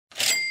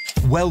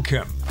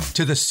Welcome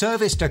to the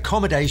Serviced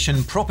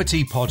Accommodation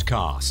Property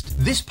Podcast.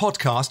 This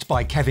podcast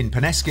by Kevin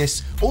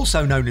Paneskis,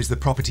 also known as the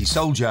Property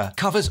Soldier,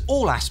 covers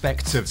all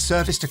aspects of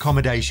serviced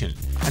accommodation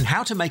and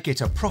how to make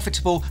it a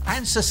profitable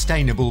and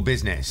sustainable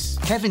business.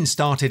 Kevin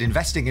started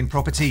investing in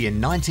property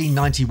in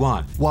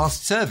 1991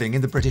 whilst serving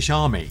in the British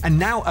Army and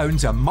now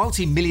owns a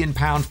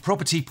multi-million-pound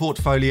property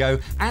portfolio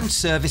and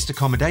serviced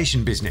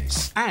accommodation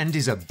business and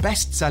is a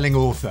best-selling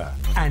author.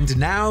 And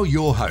now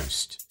your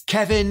host,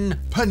 Kevin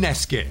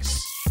Paneskis.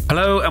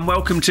 Hello and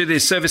welcome to the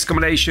Serviced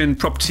Accommodation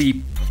Property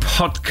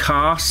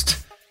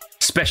Podcast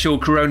special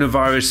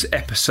coronavirus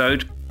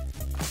episode.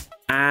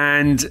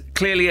 And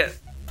clearly at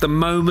the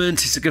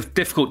moment it's a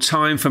difficult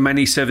time for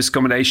many serviced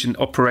accommodation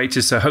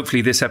operators, so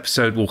hopefully this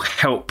episode will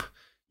help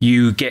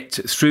you get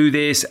through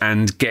this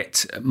and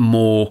get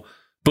more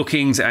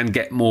bookings and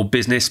get more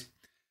business.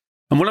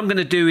 And what I'm going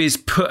to do is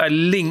put a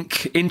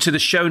link into the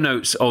show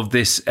notes of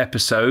this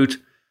episode,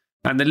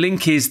 and the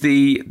link is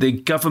the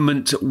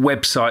government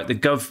website, the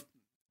gov.uk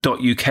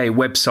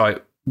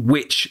website,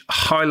 which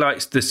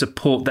highlights the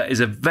support that is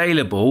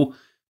available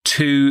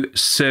to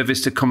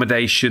serviced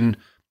accommodation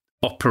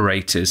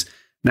operators.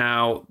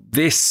 Now,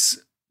 this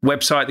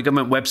website, the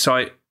government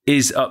website,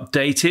 is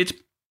updated.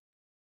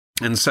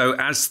 And so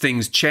as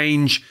things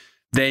change,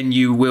 then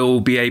you will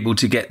be able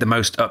to get the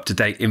most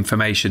up-to-date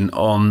information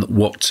on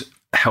what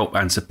help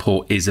and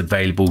support is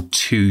available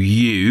to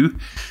you.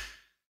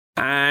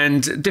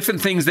 And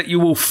different things that you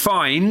will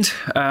find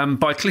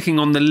by clicking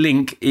on the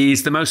link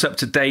is the most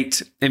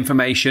up-to-date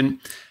information.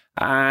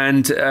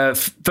 And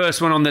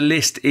first one on the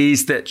list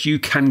is that you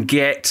can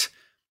get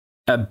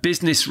a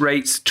business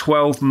rates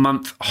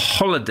 12-month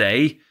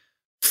holiday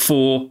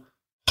for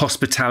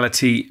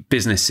hospitality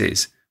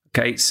businesses.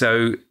 Okay,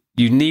 so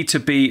you need to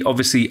be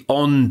obviously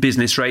on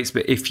business rates,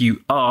 but if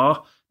you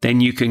are,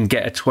 then you can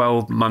get a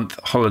 12-month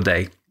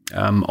holiday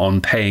on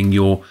paying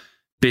your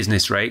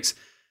business rates.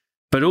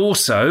 But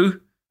also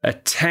a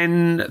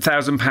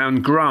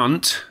 £10,000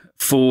 grant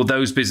for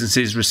those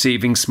businesses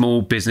receiving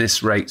small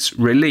business rates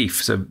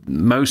relief. So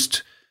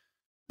most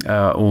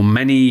or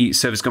many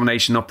service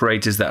accommodation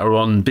operators that are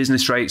on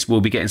business rates will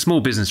be getting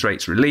small business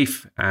rates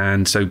relief.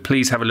 And so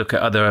please have a look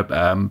at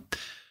other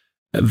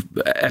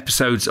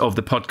episodes of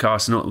the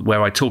podcast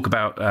where I talk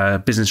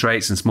about business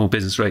rates and small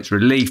business rates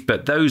relief.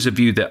 But those of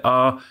you that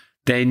are,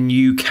 then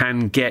you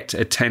can get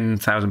a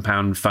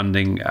 £10,000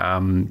 funding.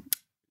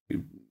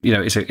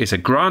 It's a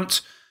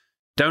grant.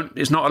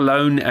 It's not a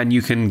loan, and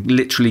you can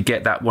literally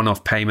get that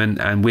one-off payment.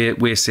 And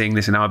we're seeing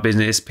this in our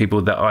business.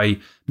 People that I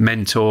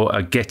mentor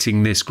are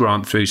getting this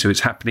grant through, so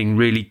it's happening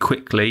really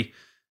quickly.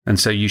 And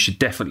so you should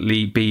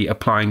definitely be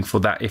applying for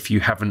that if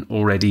you haven't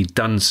already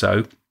done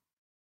so.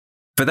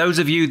 For those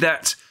of you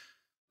that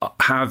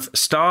have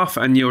staff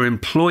and you're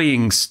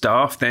employing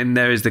staff, then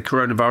there is the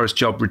Coronavirus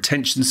Job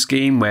Retention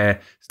Scheme,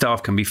 where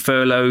staff can be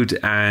furloughed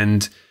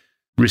and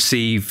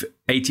receive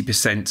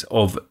 80%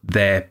 of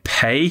their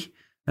pay.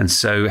 And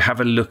so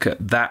have a look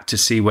at that to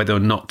see whether or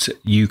not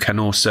you can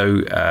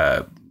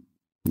also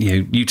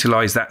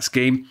utilize that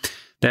scheme.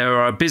 There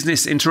are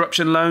business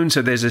interruption loans.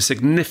 So there's a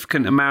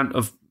significant amount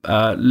of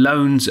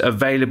loans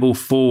available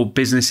for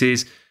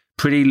businesses,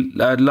 pretty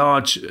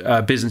large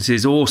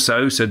businesses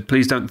also. So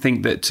please don't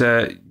think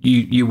that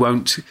you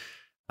won't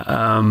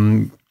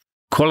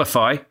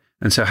qualify.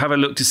 And so have a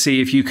look to see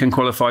if you can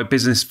qualify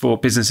for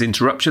business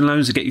interruption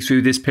loans to get you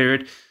through this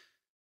period.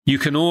 You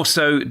can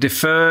also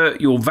defer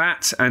your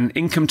VAT and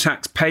income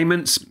tax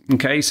payments.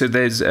 Okay, so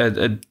there's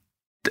a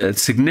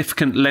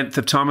significant length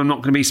of time. I'm not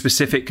going to be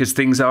specific because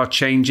things are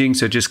changing.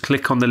 So just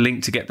click on the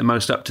link to get the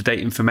most up-to-date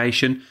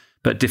information.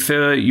 But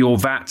defer your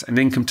VAT and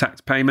income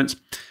tax payments.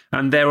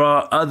 And there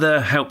are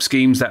other help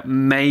schemes that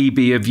may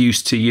be of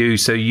use to you.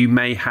 So you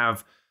may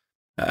have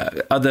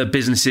other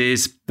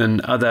businesses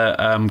and other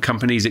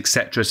companies,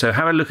 etc. So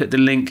have a look at the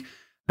link,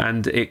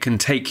 and it can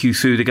take you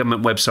through the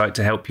government website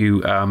to help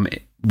you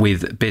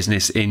with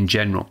business in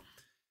general.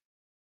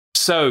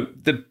 So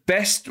the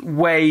best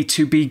way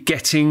to be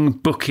getting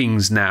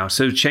bookings now,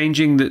 so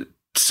changing the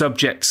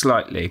subject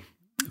slightly,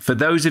 for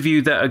those of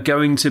you that are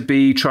going to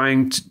be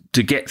trying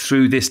to get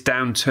through this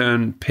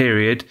downturn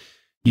period,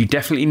 you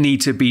definitely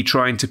need to be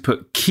trying to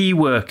put key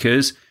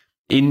workers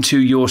into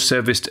your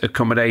serviced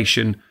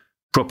accommodation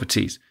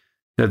properties.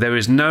 So there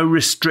is no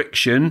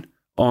restriction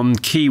on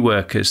key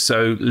workers.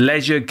 So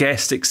leisure,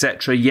 guests,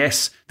 etc.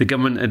 Yes, the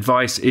government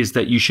advice is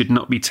that you should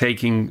not be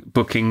taking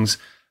bookings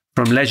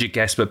from leisure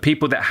guests, but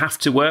people that have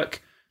to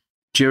work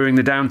during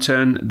the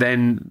downturn,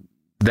 then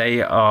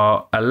they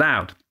are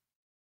allowed.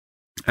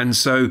 And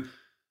so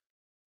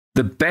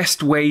the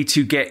best way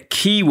to get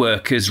key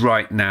workers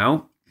right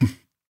now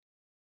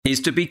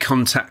is to be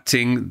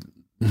contacting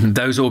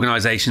those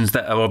organizations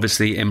that are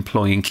obviously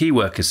employing key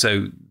workers.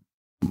 So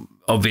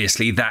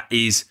obviously that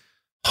is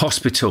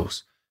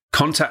hospitals.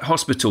 Contact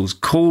hospitals,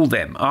 call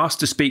them, ask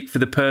to speak to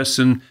the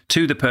person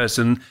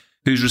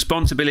whose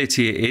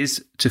responsibility it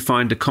is to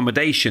find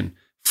accommodation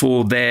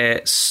for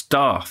their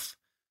staff,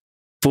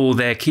 for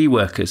their key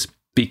workers,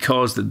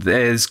 because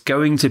there's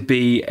going to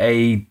be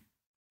a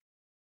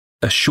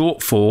a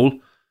shortfall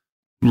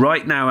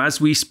right now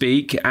as we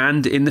speak,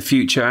 and in the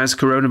future as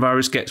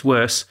coronavirus gets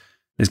worse.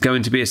 There's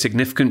going to be a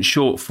significant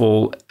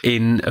shortfall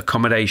in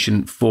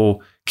accommodation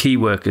for key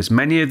workers.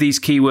 Many of these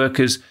key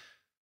workers,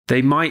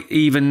 they might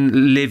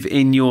even live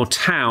in your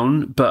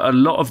town, but a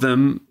lot of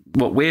them,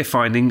 what we're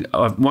finding,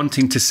 are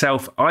wanting to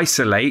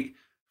self-isolate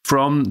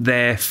from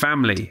their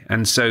family.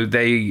 And so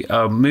they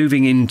are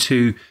moving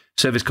into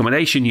service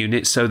accommodation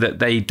units so that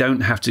they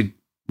don't have to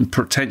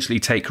potentially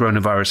take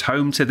coronavirus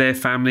home to their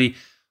family,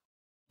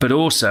 but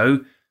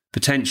also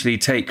potentially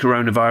take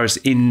coronavirus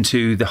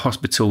into the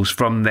hospitals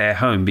from their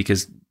home,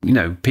 because,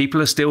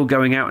 people are still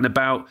going out and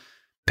about,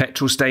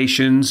 petrol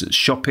stations,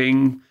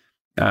 shopping,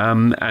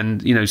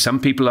 and, some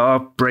people are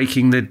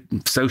breaking the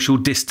social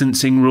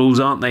distancing rules,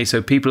 aren't they?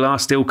 So people are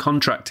still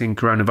contracting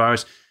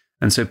coronavirus.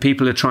 And so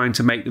people are trying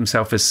to make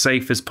themselves as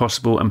safe as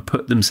possible and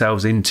put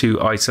themselves into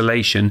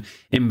isolation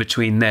in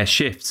between their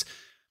shifts.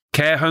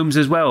 Care homes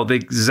as well. The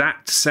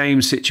exact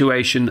same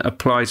situation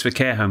applies for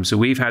care homes. So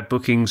we've had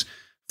bookings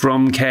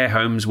from care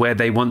homes where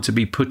they want to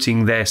be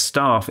putting their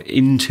staff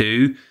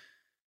into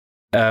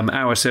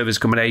our service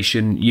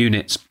accommodation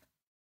units,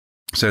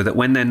 so that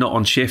when they're not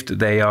on shift,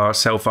 they are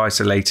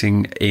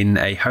self-isolating in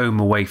a home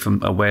away from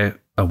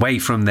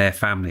their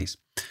families.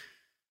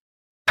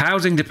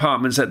 Housing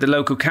departments at the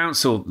local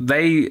council,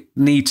 they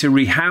need to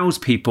rehouse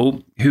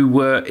people who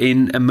were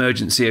in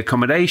emergency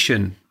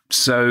accommodation.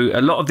 So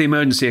a lot of the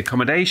emergency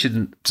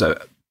accommodation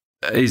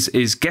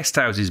is guest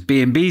houses,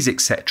 B&Bs,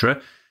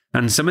 etc.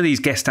 And some of these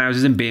guest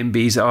houses and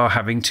B&Bs are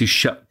having to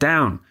shut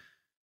down.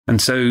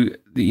 And so,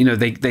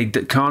 they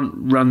can't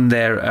run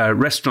their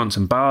restaurants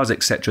and bars,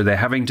 etc. They're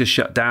having to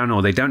shut down,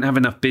 or they don't have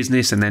enough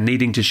business and they're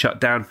needing to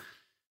shut down.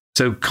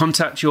 So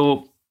contact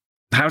your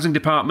housing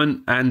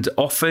department and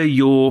offer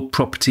your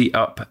property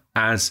up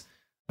as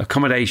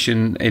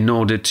accommodation in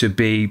order to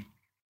be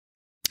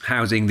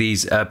housing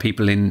these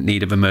people in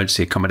need of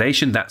emergency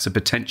accommodation. That's a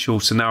potential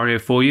scenario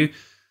for you.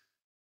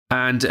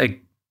 And,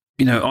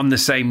 on the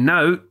same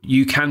note,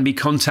 you can be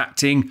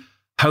contacting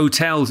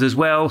hotels as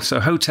well. So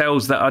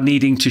hotels that are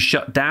needing to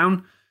shut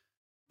down,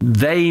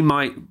 they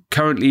might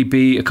currently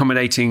be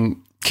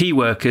accommodating key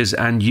workers,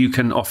 and you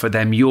can offer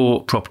them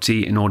your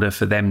property in order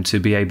for them to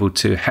be able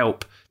to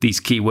help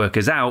these key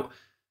workers out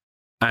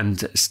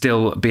and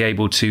still be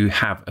able to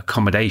have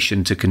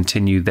accommodation to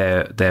continue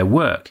their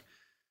work.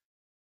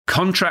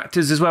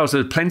 Contractors as well.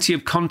 So there's plenty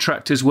of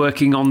contractors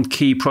working on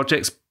key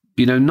projects,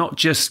 not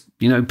just,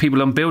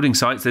 people on building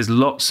sites. There's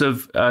lots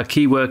of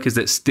key workers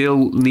that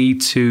still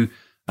need to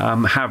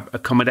have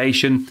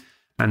accommodation.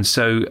 And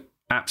so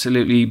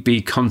absolutely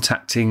be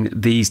contacting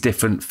these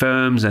different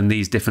firms and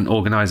these different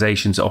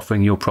organizations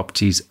offering your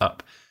properties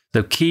up.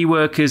 So key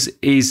workers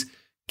is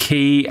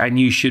key, and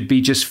you should be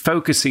just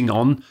focusing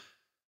on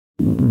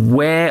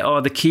where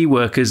are the key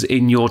workers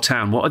in your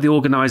town? What are the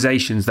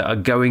organizations that are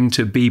going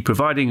to be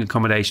providing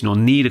accommodation or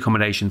need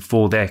accommodation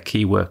for their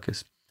key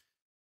workers?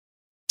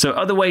 So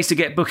other ways to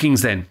get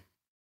bookings then.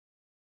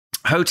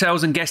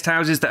 Hotels and guest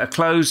houses that are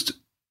closed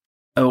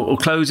or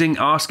closing,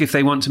 ask if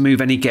they want to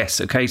move any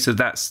guests. Okay, so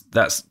that's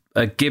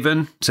a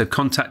given. So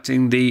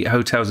contacting the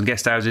hotels and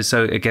guest houses.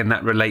 So again,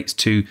 that relates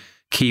to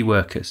key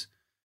workers.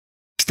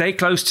 Stay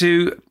close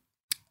to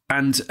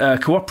and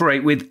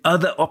cooperate with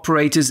other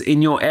operators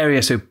in your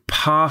area. So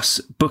pass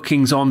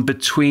bookings on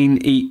between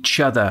each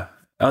other,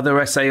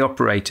 other SA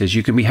operators.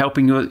 You can be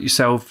helping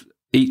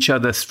each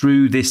other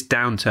through this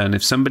downturn.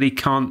 If somebody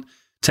can't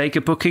take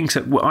a booking,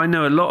 so I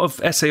know a lot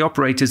of SA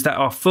operators that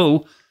are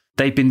full.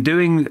 They've been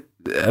doing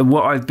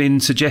what I've been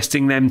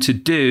suggesting them to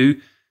do,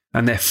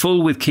 and they're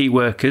full with key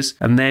workers.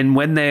 And then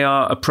when they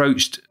are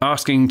approached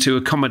asking to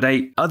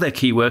accommodate other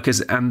key workers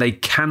and they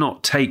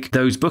cannot take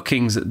those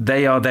bookings,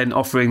 they are then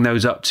offering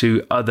those up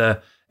to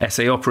other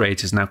SA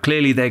operators. Now,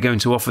 clearly, they're going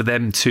to offer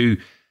them to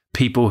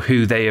people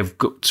who they have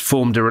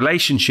formed a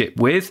relationship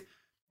with.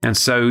 And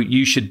so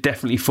you should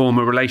definitely form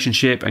a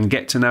relationship and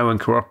get to know and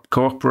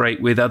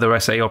cooperate with other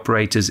SA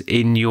operators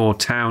in your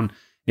town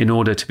in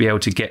order to be able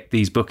to get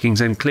these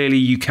bookings. And clearly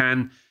you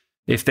can,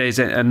 if there's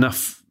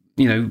enough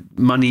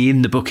money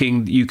in the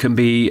booking, you can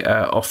be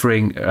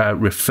offering a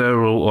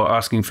referral or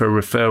asking for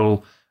a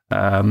referral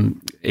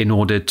in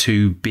order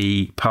to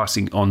be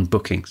passing on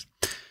bookings.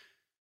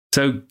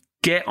 So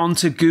get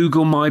onto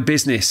Google My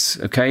Business,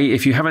 okay?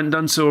 If you haven't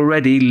done so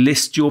already,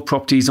 list your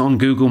properties on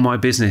Google My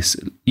Business.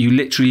 You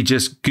literally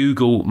just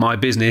Google My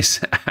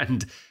Business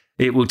and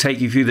it will take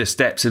you through the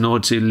steps in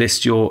order to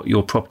list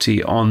your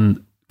property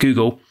on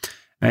Google.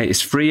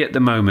 It's free at the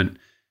moment.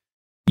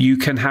 You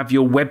can have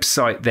your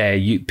website there.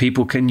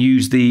 People can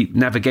use the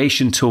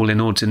navigation tool in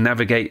order to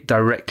navigate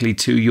directly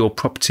to your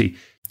property.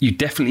 You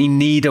definitely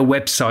need a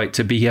website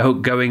to be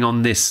going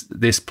on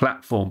this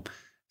platform.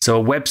 So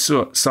a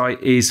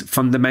website is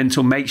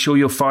fundamental. Make sure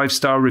your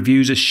 5-star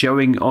reviews are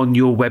showing on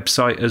your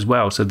website as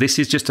well. So this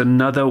is just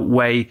another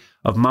way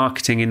of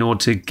marketing in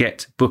order to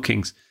get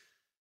bookings.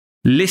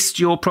 List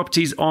your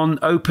properties on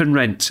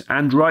OpenRent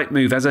and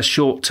Rightmove as a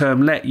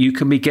short-term let. You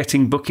can be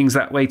getting bookings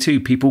that way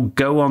too. People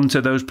go onto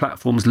those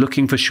platforms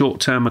looking for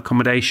short-term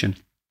accommodation.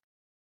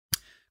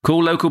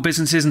 Call local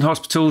businesses and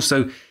hospitals.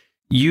 So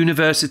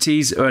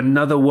universities are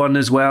another one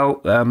as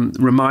well.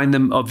 Remind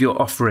them of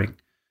your offering.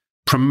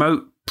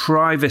 Promote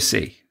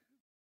privacy,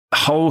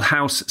 whole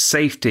house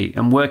safety,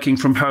 and working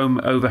from home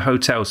over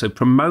hotel. So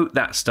promote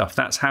that stuff.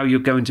 That's how you're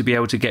going to be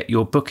able to get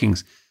your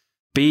bookings.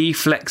 Be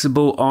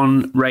flexible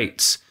on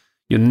rates.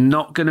 You're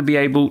not going to be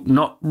able,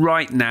 not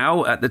right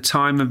now at the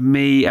time of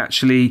me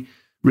actually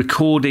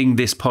recording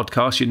this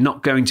podcast, you're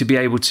not going to be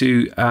able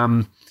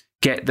to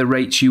get the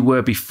rates you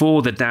were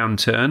before the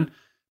downturn,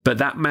 but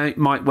that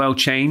might well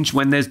change.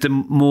 When there's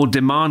more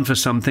demand for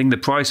something, the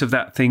price of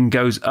that thing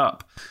goes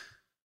up.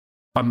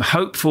 I'm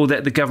hopeful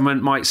that the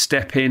government might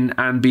step in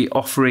and be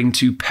offering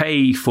to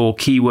pay for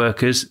key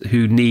workers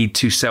who need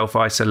to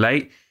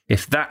self-isolate.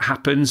 If that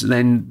happens,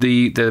 then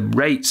the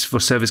rates for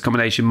service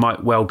accommodation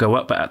might well go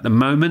up. But at the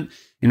moment,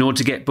 in order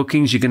to get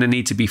bookings, you're going to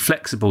need to be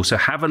flexible. So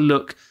have a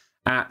look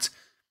at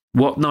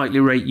what nightly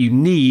rate you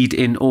need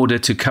in order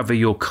to cover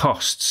your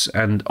costs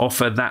and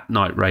offer that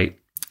night rate.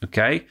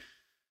 Okay.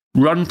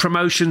 Run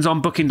promotions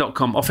on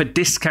booking.com, offer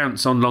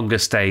discounts on longer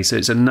stays. So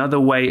it's another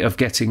way of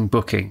getting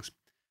bookings.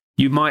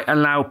 You might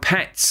allow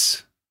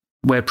pets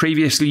where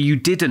previously you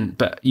didn't,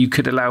 but you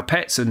could allow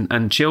pets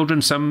and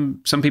children.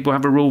 Some people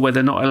have a rule where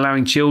they're not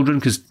allowing children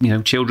because,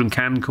 children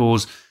can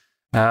cause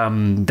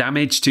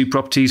damage to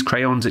properties,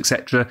 crayons,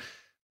 etc.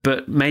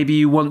 But maybe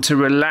you want to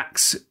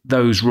relax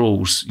those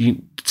rules.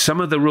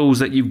 Some of the rules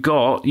that you've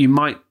got, you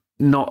might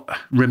not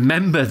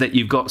remember that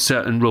you've got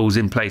certain rules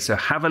in place. So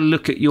have a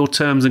look at your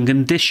terms and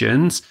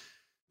conditions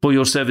for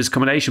your service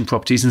accommodation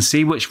properties and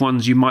see which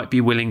ones you might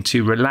be willing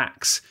to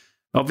relax.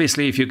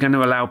 Obviously, if you're going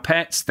to allow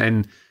pets,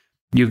 then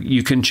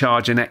you can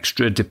charge an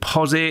extra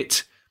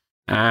deposit,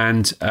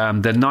 and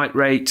the night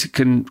rate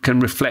can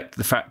reflect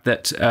the fact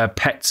that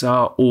pets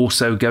are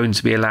also going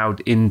to be allowed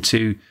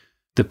into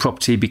the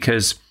property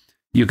because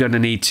you're going to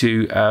need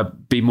to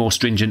be more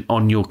stringent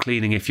on your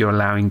cleaning if you're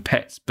allowing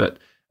pets. But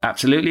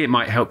absolutely, it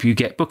might help you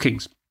get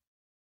bookings.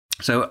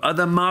 So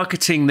other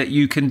marketing that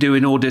you can do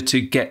in order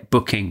to get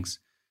bookings.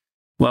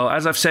 Well,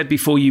 as I've said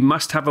before, you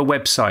must have a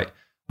website.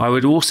 I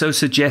would also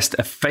suggest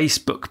a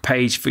Facebook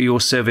page for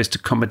your serviced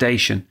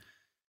accommodation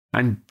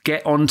and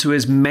get onto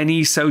as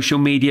many social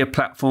media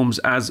platforms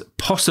as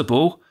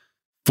possible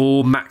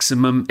for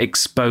maximum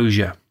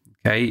exposure.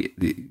 Okay,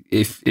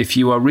 if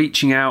you are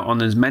reaching out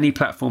on as many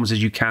platforms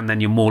as you can,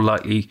 then you're more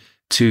likely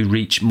to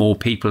reach more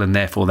people, and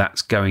therefore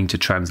that's going to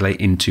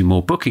translate into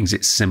more bookings.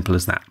 It's simple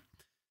as that.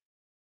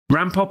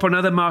 Ramp up on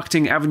other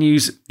marketing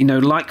avenues,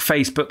 like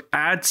Facebook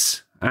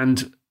ads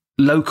and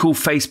local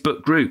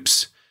Facebook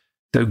groups.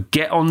 So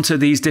get onto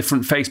these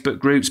different Facebook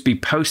groups, be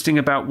posting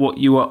about what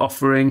you are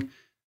offering.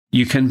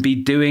 You can be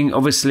doing,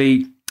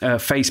 obviously,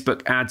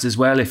 Facebook ads as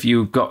well if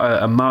you've got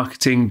a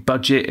marketing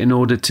budget in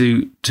order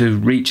to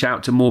reach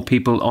out to more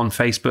people on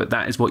Facebook.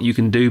 That is what you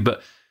can do.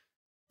 But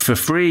for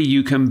free,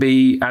 you can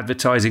be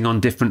advertising on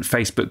different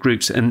Facebook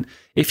groups. And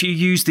if you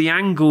use the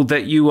angle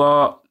that you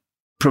are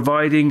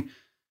providing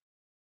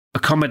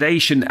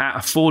accommodation at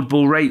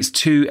affordable rates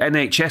to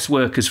NHS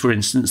workers, for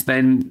instance,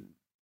 then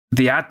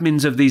the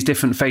admins of these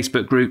different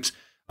Facebook groups,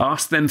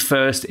 ask them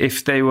first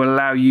if they will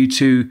allow you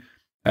to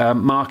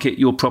market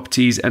your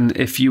properties. And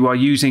if you are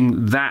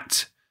using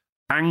that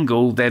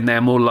angle, then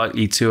they're more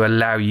likely to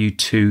allow you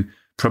to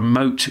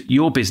promote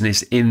your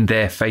business in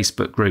their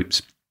Facebook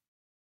groups.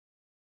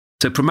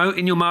 So promote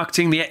in your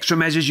marketing the extra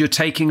measures you're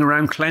taking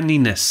around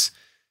cleanliness.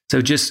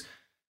 So just,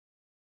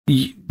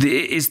 it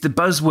is the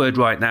buzzword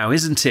right now,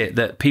 isn't it?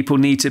 That people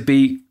need to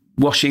be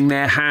washing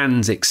their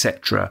hands,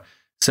 etc.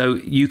 So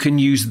you can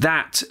use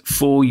that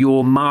for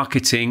your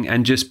marketing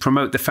and just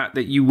promote the fact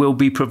that you will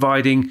be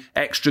providing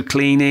extra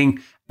cleaning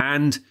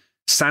and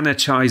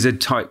sanitizer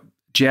type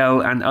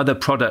gel and other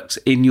products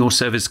in your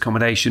service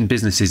accommodation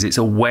businesses. It's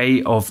a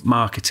way of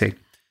marketing.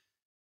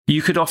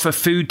 You could offer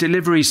food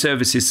delivery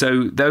services.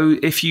 So though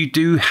if you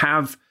do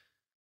have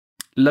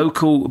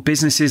local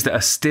businesses that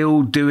are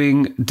still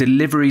doing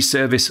delivery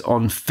service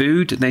on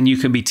food, then you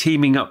can be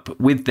teaming up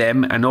with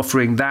them and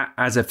offering that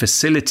as a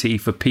facility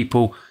for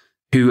people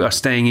who are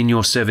staying in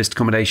your serviced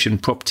accommodation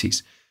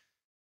properties.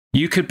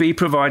 You could be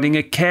providing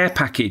a care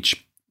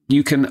package.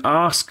 You can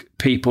ask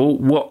people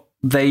what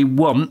they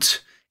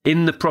want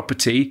in the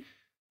property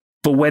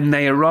for when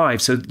they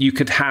arrive. So you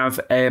could have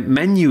a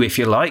menu, if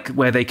you like,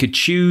 where they could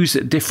choose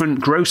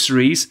different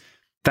groceries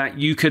that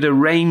you could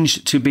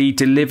arrange to be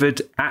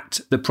delivered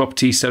at the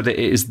property so that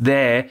it is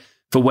there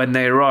for when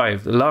they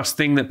arrive. The last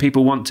thing that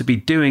people want to be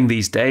doing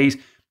these days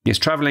is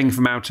traveling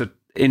from out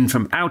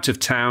of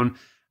town,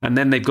 and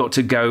then they've got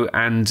to go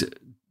and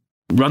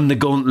run the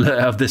gauntlet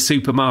of the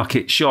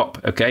supermarket shop.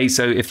 Okay,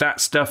 so if that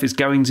stuff is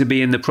going to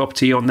be in the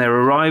property on their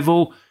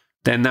arrival,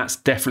 then that's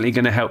definitely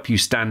going to help you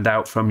stand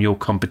out from your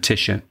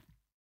competition.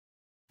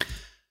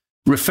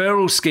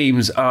 Referral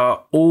schemes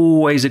are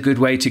always a good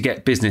way to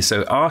get business.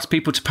 So ask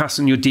people to pass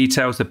on your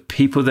details to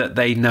people that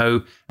they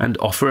know and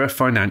offer a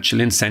financial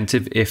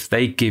incentive if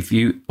they give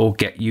you or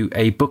get you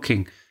a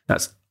booking.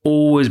 That's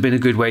always been a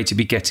good way to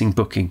be getting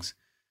bookings.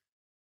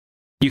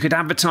 You could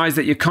advertise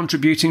that you're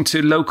contributing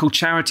to local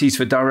charities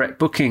for direct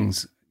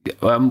bookings.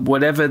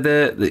 Whatever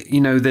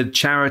the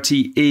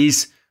charity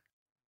is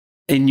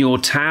in your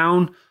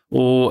town,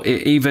 or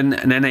even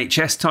an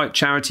NHS type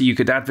charity, you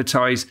could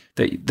advertise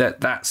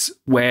that's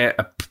where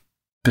a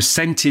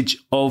percentage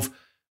of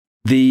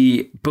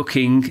the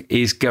booking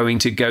is going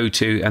to go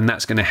to, and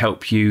that's going to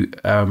help you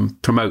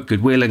promote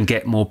goodwill and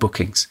get more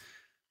bookings.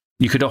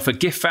 You could offer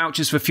gift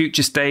vouchers for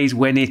future stays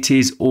when it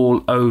is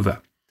all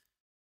over.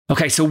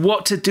 Okay, so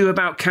what to do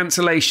about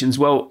cancellations?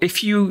 Well,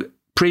 if you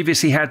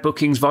previously had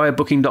bookings via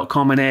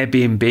Booking.com and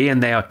Airbnb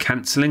and they are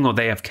cancelling or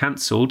they have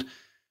cancelled,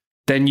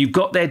 then you've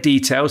got their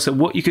details. So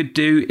what you could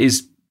do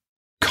is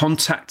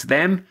contact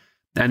them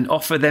and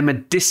offer them a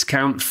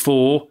discount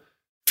for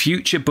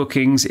future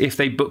bookings if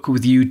they book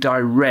with you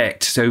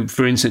direct. So,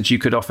 for instance, you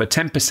could offer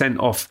 10%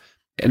 off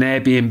an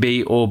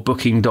Airbnb or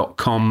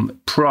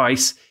Booking.com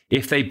price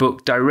if they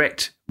book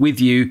direct with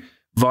you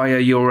via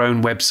your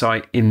own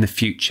website in the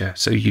future.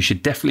 So you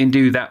should definitely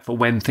do that for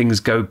when things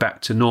go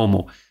back to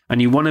normal.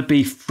 And you want to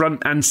be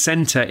front and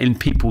center in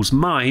people's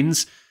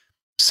minds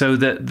so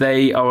that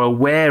they are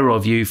aware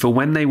of you for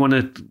when they want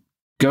to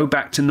go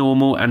back to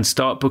normal and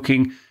start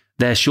booking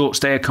their short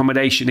stay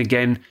accommodation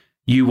again.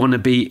 You want to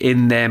be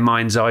in their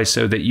mind's eye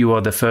so that you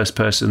are the first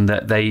person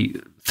that they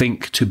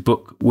think to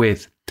book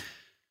with.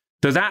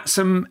 So that's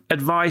some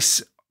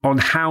advice on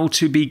how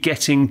to be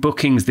getting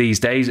bookings these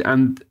days.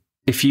 And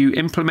if you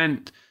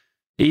implement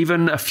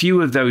even a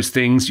few of those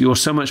things, you're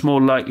so much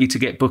more likely to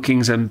get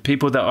bookings. And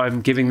people that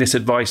I'm giving this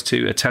advice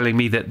to are telling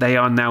me that they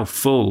are now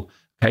full.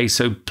 Okay,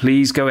 so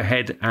please go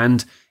ahead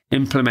and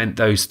implement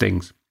those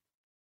things.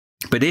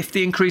 But if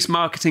the increased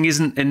marketing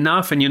isn't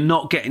enough and you're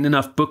not getting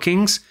enough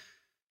bookings,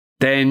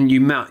 then you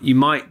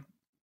might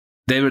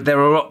there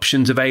are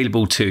options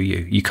available to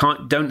you. You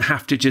don't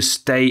have to just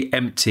stay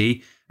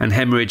empty and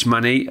hemorrhage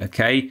money.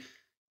 Okay.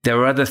 There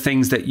are other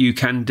things that you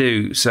can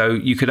do. So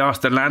you could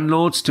ask the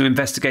landlords to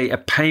investigate a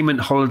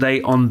payment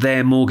holiday on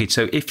their mortgage.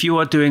 So if you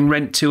are doing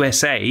rent to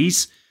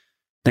SAs,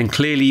 then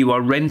clearly you are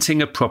renting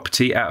a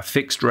property at a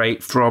fixed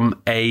rate from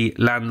a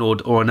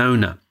landlord or an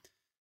owner.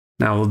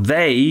 Now,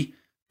 they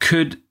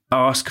could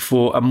ask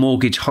for a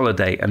mortgage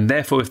holiday. And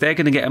therefore, if they're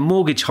going to get a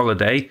mortgage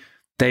holiday,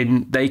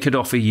 then they could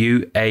offer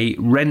you a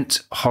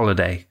rent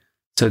holiday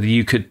so that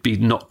you could be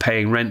not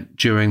paying rent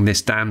during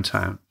this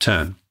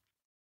downturn.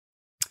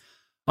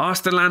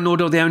 Ask the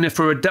landlord or the owner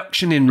for a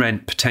reduction in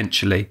rent,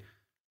 potentially.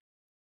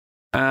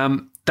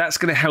 That's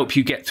going to help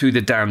you get through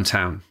the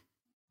downturn.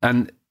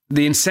 And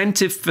the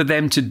incentive for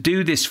them to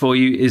do this for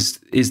you is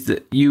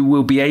that you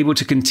will be able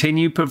to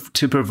continue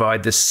to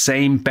provide the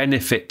same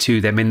benefit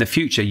to them in the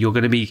future. You're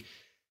going to be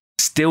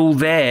still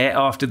there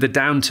after the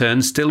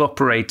downturn, still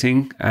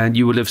operating, and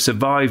you will have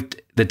survived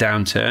the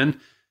downturn.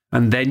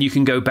 And then you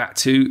can go back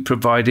to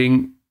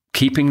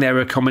keeping their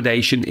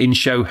accommodation in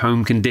show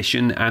home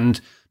condition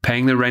and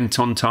paying the rent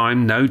on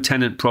time, no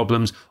tenant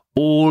problems,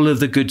 all of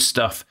the good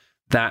stuff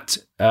that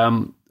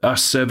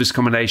us service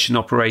accommodation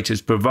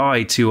operators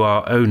provide to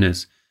our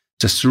owners.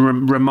 Just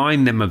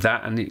remind them of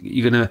that, and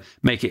you're going to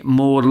make it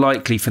more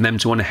likely for them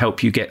to want to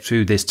help you get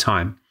through this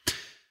time.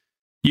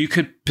 You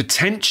could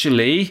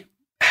potentially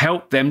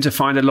help them to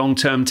find a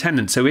long-term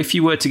tenant. So if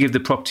you were to give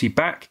the property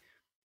back,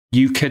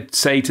 you could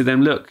say to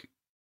them, look,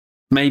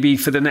 maybe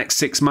for the next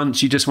 6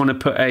 months, you just want to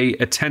put a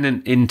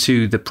tenant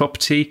into the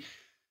property.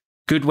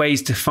 Good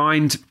ways to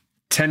find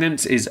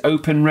tenants is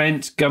Open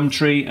Rent,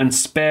 Gumtree, and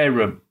Spare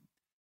Room.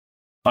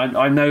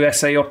 I know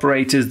SA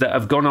operators that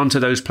have gone onto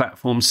those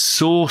platforms,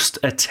 sourced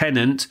a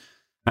tenant,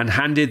 and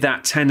handed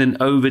that tenant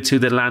over to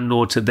the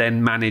landlord to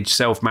then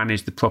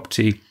self-manage the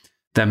property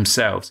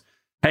themselves.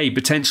 Hey,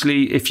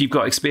 potentially, if you've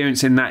got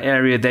experience in that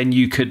area, then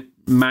you could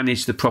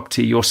manage the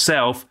property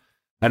yourself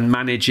and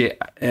manage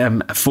it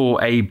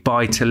for a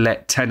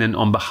buy-to-let tenant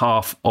on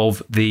behalf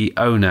of the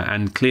owner.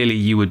 And clearly,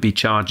 you would be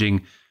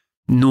charging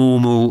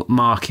normal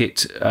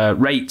market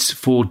rates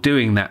for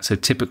doing that. So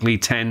typically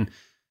 10,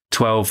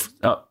 12,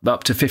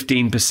 up to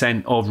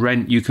 15% of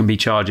rent you can be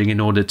charging in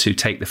order to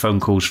take the phone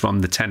calls from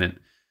the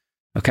tenant.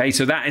 Okay,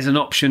 so that is an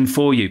option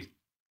for you.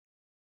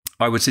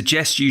 I would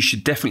suggest you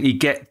should definitely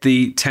get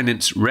the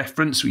tenant's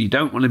reference. What you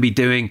don't want to be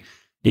doing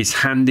is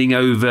handing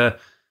over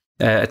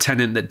a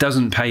tenant that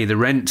doesn't pay the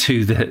rent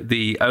to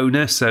the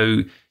owner. So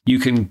you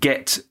can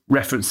get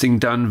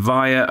referencing done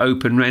via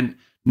Open Rent,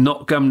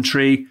 not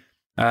Gumtree.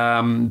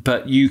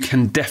 But you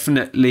can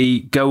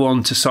definitely go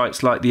on to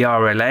sites like the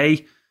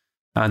RLA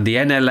and the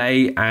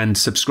NLA and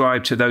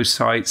subscribe to those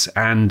sites,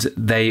 and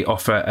they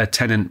offer a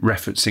tenant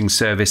referencing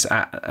service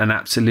at an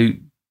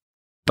absolute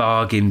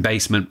bargain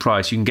basement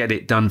price. You can get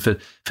it done for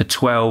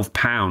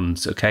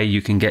 £12. Okay,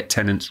 you can get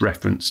tenants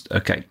referenced.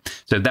 Okay,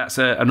 so that's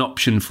an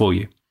option for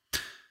you.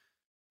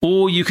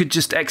 Or you could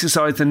just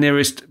exercise the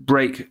nearest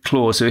break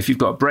clause. So if you've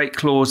got a break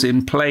clause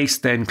in place,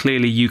 then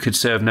clearly you could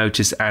serve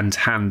notice and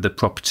hand the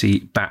property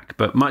back.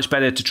 But much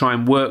better to try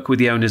and work with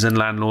the owners and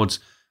landlords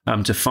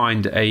to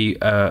find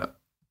a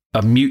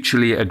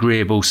mutually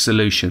agreeable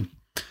solution.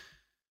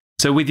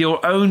 So with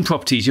your own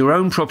properties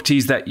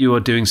that you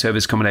are doing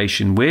service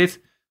accommodation with,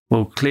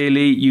 Well,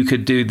 clearly you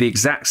could do the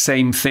exact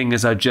same thing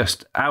as I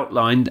just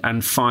outlined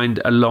and find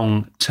a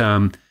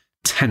long-term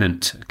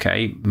tenant.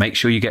 Okay, make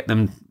sure you get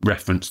them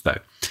referenced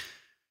though.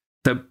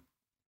 The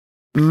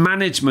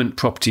management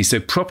property, so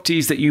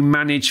properties that you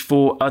manage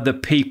for other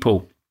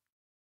people.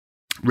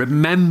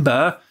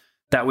 Remember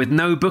that with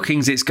no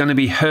bookings, it's going to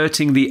be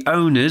hurting the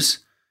owners,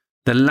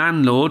 the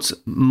landlords,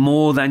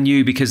 more than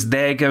you, because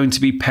they're going to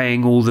be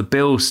paying all the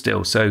bills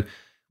still. So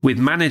with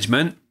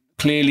management,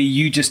 clearly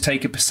you just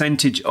take a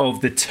percentage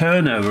of the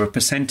turnover, a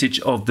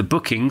percentage of the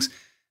bookings.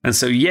 And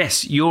so,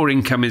 yes, your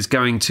income is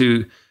going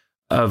to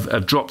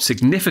have dropped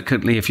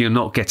significantly if you're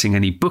not getting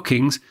any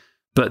bookings,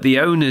 but the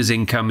owner's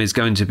income is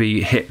going to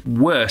be hit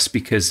worse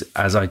because,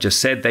 as I just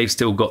said, they've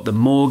still got the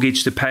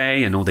mortgage to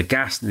pay and all the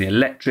gas and the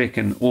electric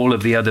and all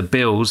of the other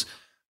bills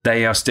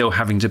they are still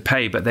having to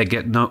pay, but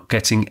they're not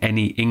getting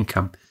any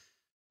income.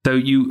 So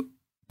you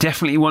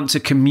definitely want to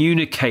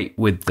communicate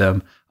with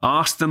them.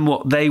 Ask them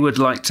what they would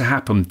like to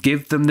happen.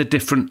 Give them the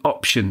different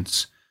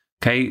options.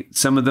 Okay,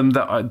 some of them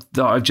that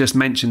I've just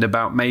mentioned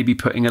about maybe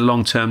putting a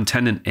long-term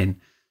tenant in.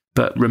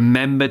 But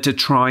remember to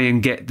try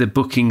and get the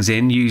bookings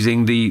in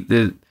using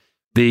the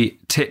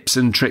tips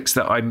and tricks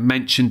that I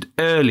mentioned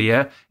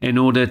earlier in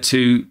order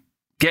to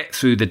get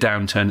through the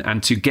downturn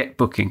and to get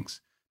bookings.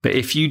 But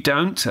if you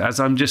don't, as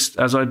I've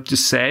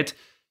just said,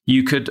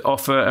 you could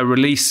offer a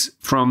release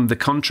from the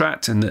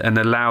contract and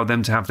allow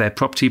them to have their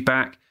property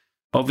back.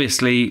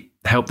 Obviously,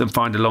 help them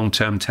find a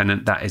long-term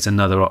tenant. That is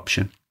another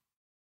option.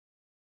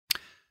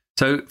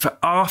 So for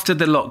after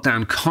the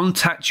lockdown,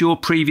 contact your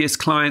previous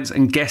clients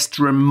and guests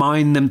to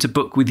remind them to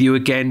book with you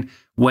again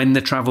when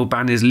the travel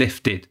ban is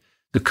lifted.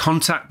 To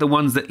contact the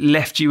ones that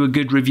left you a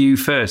good review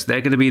first.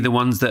 They're going to be the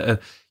ones that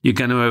you're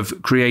going to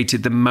have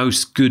created the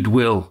most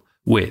goodwill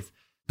with.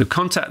 So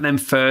contact them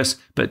first,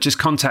 but just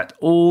contact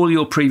all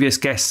your previous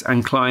guests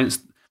and clients.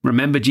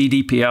 Remember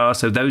GDPR,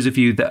 so those of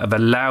you that have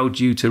allowed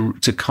you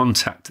to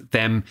contact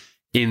them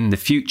in the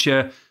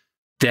future,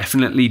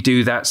 definitely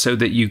do that so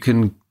that you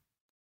can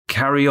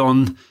carry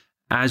on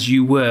as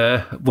you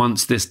were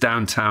once this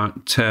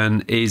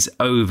downturn is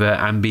over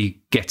and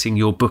be getting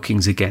your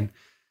bookings again.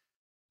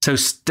 So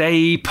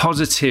stay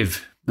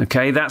positive,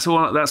 okay? That's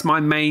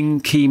my main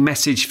key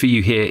message for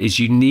you here is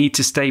you need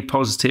to stay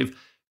positive.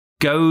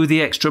 Go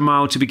the extra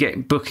mile to be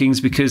getting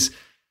bookings because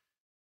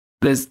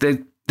there's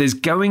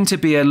going to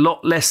be a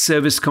lot less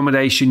service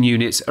accommodation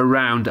units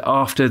around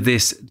after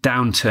this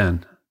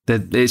downturn.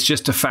 It's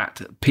just a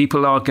fact.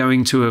 People are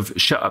going to have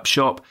shut up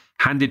shop,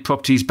 handed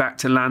properties back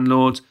to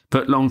landlords,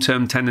 put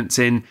long-term tenants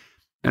in.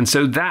 And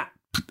so that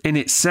in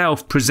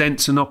itself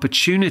presents an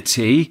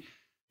opportunity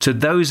to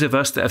those of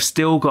us that have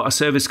still got a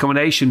service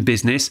accommodation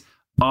business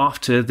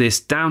after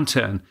this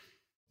downturn.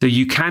 So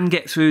you can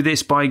get through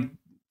this by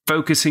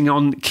focusing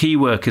on key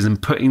workers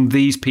and putting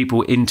these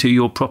people into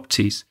your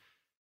properties.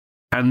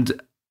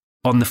 And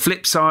on the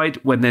flip side,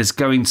 when there's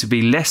going to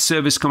be less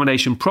service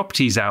accommodation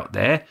properties out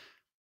there,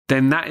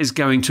 then that is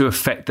going to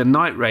affect the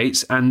night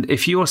rates. And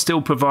if you're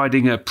still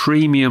providing a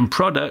premium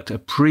product, a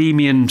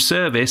premium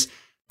service,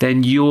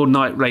 then your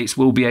night rates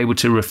will be able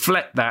to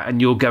reflect that and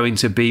you're going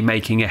to be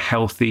making a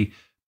healthy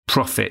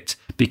profit.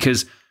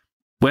 Because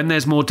when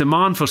there's more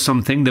demand for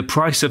something, the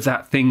price of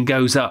that thing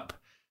goes up.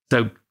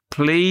 So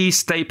please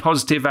stay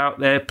positive out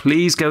there.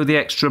 Please go the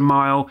extra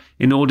mile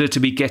in order to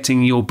be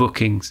getting your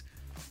bookings.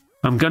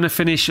 I'm going to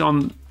finish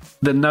on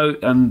the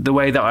note and the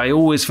way that I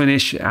always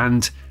finish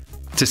and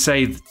to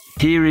say,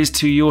 here is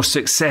to your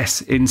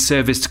success in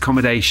serviced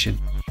accommodation.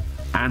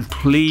 And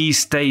please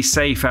stay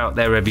safe out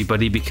there,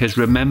 everybody, because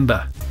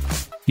remember,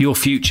 your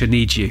future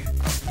needs you.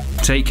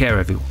 Take care,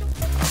 everyone.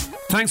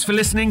 Thanks for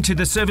listening to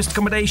the Serviced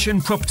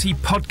Accommodation Property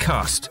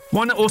Podcast.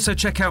 Why not also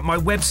check out my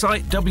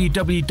website,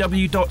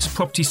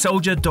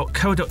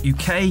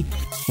 www.propertysoldier.co.uk,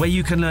 where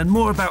you can learn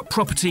more about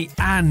property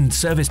and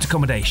serviced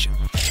accommodation.